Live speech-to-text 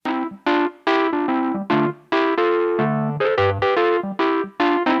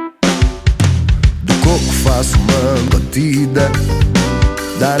batida,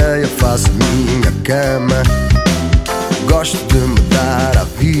 da areia faço minha cama. Gosto de mudar a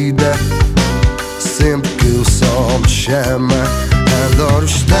vida sempre que o sol me chama. Adoro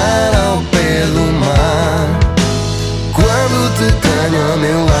estar ao pé do mar. Quando te tenho a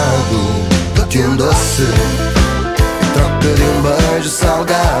meu lado, dou-te um doce em troca de um beijo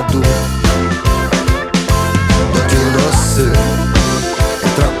salgado. Dou-te um doce em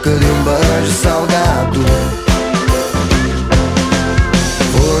troca de um beijo salgado.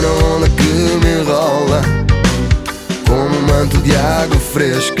 Vou na onda que me rola como um manto de água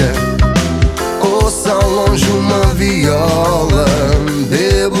fresca. Ouço ao longe uma viola.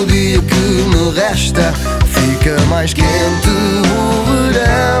 Bebo o dia que me resta. Fica mais quente o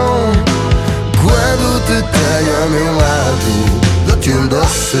verão quando te tenho a meu lado. Dou-te um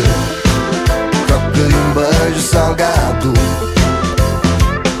doce, troca de um beijo salgado.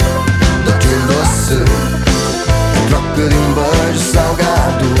 Dou-te um doce, troca de um beijo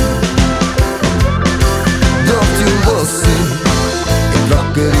salgado. Dou-te um doce,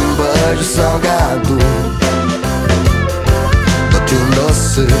 troca de um beijo salgado. Dou-te um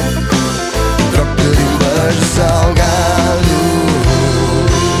doce, troca de um beijo salgado.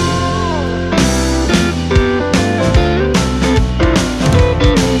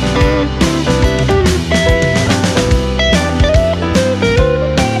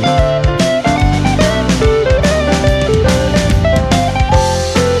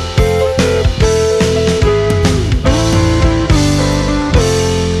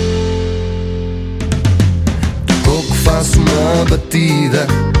 Faço uma batida,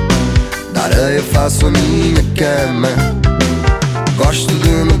 da areia faço a minha cama. Gosto de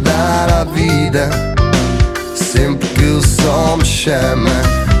mudar a vida sempre que o sol me chama.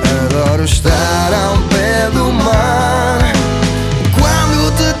 Adoro estar ao pé do mar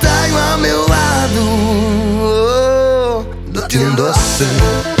quando te tenho ao meu lado. Dou-te um doce,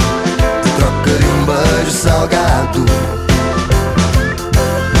 troca de um beijo salgado.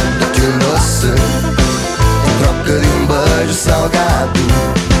 Dou-te um doce, troca de um beijo salgado.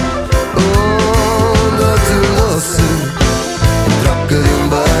 Dou-te um doce, troca de um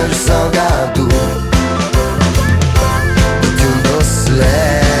beijo salgado. Dou-te um doce,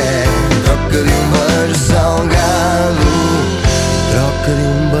 troca de um beijo salgado. Troca de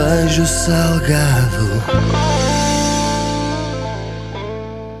um beijo salgado.